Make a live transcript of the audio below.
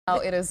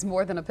It is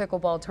more than a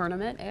pickleball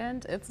tournament,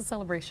 and it's a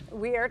celebration.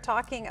 We are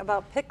talking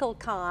about Pickleball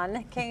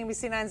Con.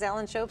 KMBC9's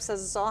Alan Shope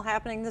says it's all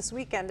happening this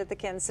weekend at the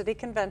Kansas City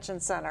Convention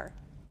Center.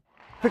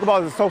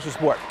 Pickleball is a social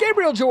sport.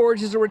 Gabriel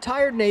George is a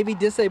retired Navy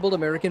disabled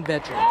American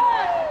veteran,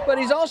 but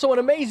he's also an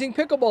amazing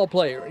pickleball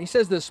player. He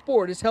says the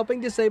sport is helping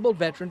disabled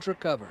veterans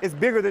recover. It's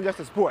bigger than just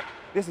a sport.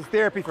 This is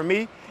therapy for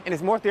me, and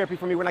it's more therapy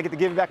for me when I get to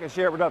give it back and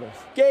share it with others.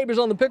 Gabe is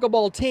on the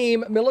pickleball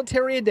team,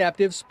 Military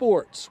Adaptive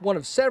Sports, one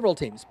of several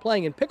teams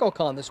playing in Pickleball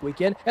Con this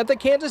weekend at the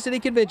Kansas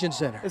City Convention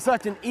Center. It's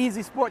such an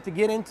easy sport to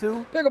get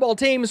into. Pickleball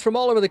teams from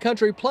all over the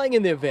country playing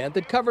in the event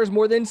that covers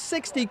more than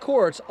 60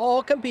 courts,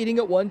 all competing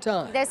at one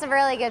time. There's some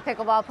really good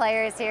pickleball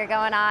players here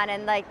going on,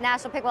 and like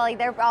National Pickleball League,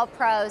 they're all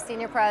pros,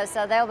 senior pros,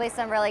 so there'll be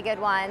some really good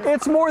ones.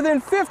 It's more than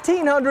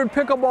 1,500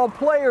 pickleball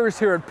players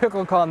here at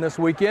Pickleball Con this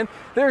weekend.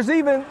 There's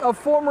even a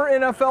former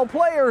NFL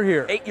player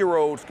here.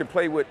 8-year-olds can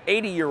play with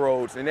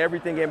 80-year-olds and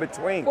everything in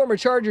between. Former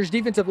Chargers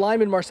defensive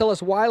lineman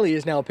Marcellus Wiley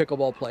is now a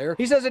pickleball player.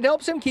 He says it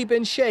helps him keep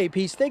in shape.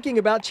 He's thinking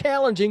about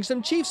challenging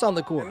some Chiefs on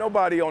the court. And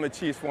nobody on the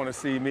Chiefs want to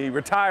see me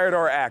retired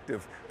or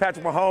active.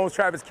 Patrick Mahomes,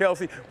 Travis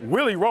Kelce,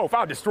 Willie Roaf.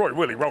 I'll destroy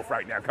Willie Roaf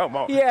right now. Come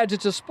on. He adds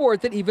it's a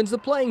sport that evens the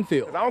playing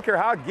field. I don't care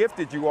how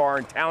gifted you are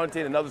and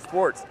talented in other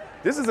sports.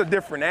 This is a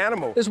different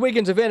animal. This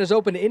weekend's event is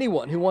open to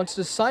anyone who wants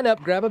to sign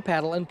up, grab a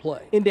paddle, and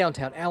play. In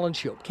downtown, Alan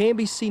Shope,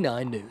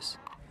 KMBC9 News.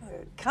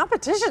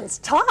 Competition's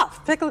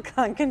tough. Pickleball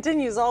Con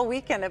continues all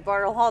weekend at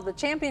Bartle Hall. The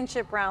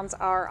championship rounds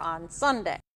are on Sunday.